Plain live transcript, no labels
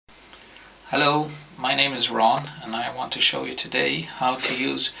Hello, my name is Ron and I want to show you today how to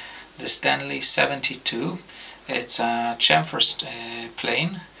use the Stanley 72. It's a chamfer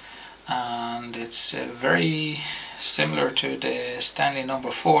plane and it's very similar to the Stanley number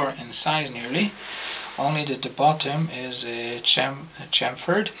 4 in size nearly, only that the bottom is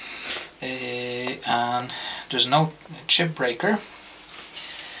chamfered and there's no chip breaker,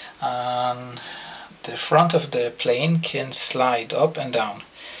 and the front of the plane can slide up and down.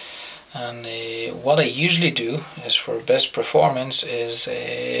 And what I usually do is, for best performance, is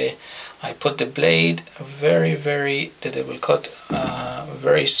I put the blade that it will cut a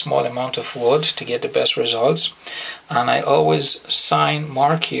very small amount of wood to get the best results, and I always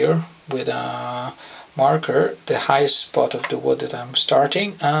mark here with a marker the highest spot of the wood that I'm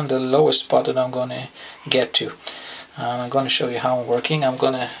starting and the lowest spot that I'm going to get to. And I'm going to show you how I'm working.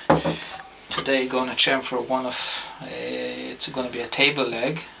 Today going to chamfer one of it's going to be a table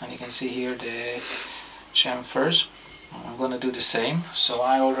leg, and you can see here the chamfers. I'm going to do the same. So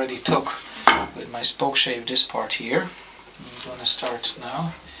I already took with my spoke shave this part here. I'm going to start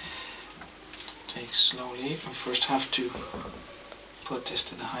now. Take slowly. I first have to put this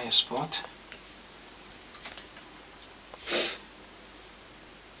to the highest spot.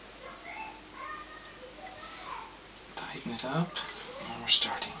 Tighten it up and we're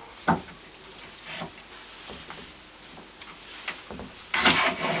starting.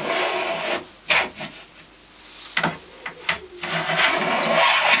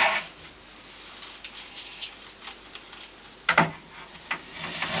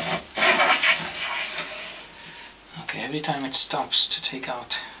 Okay, every time it stops to take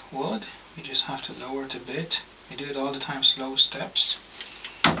out wood, we just have to lower it a bit. We do it all the time, slow steps.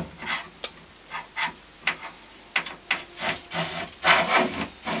 You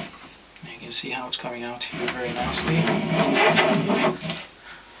can see how it's coming out here very nicely.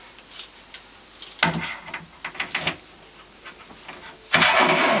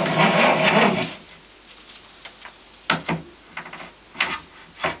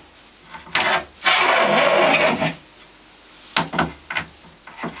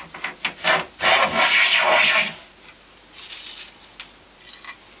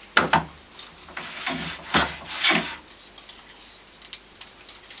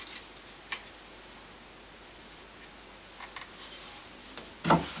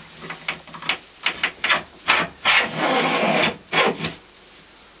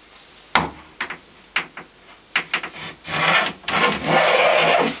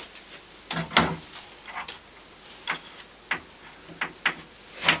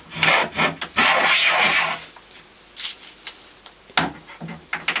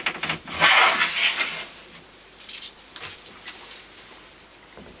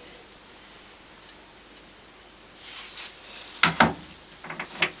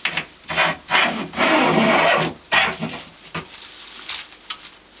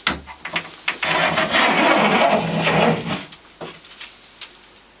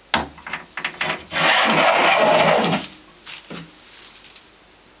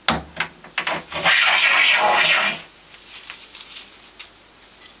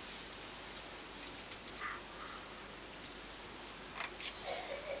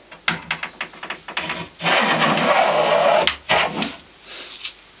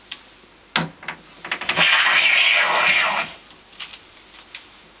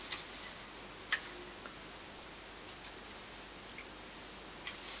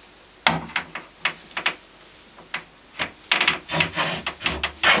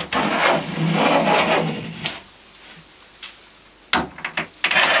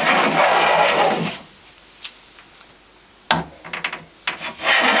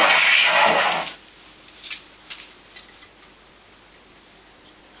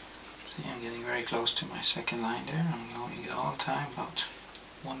 I'm getting very close to my second line there. I'm going it all the time, about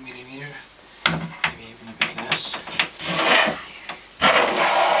 1 millimeter, maybe even a bit less.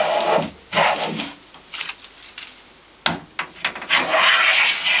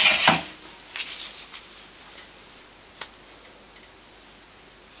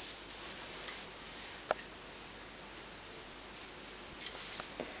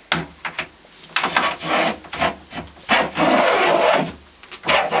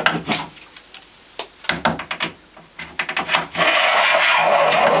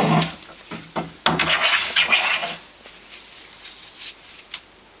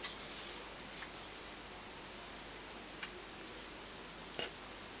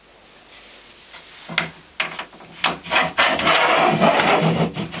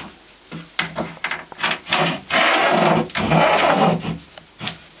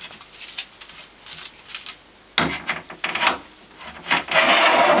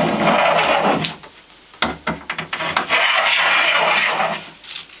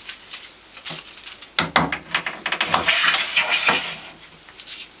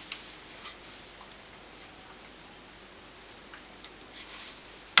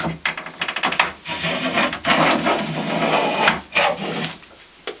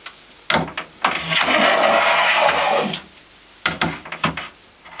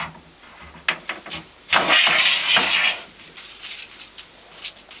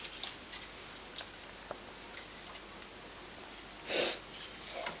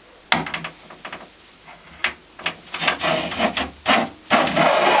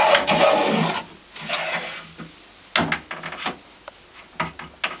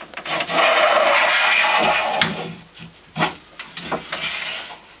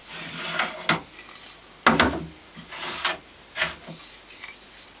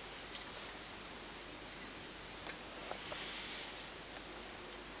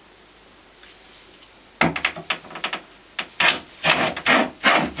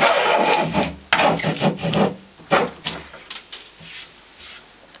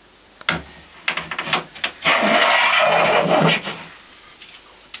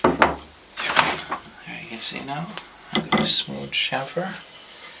 now. I'm going to smooth chamfer.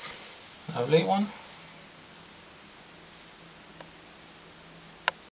 Lovely one.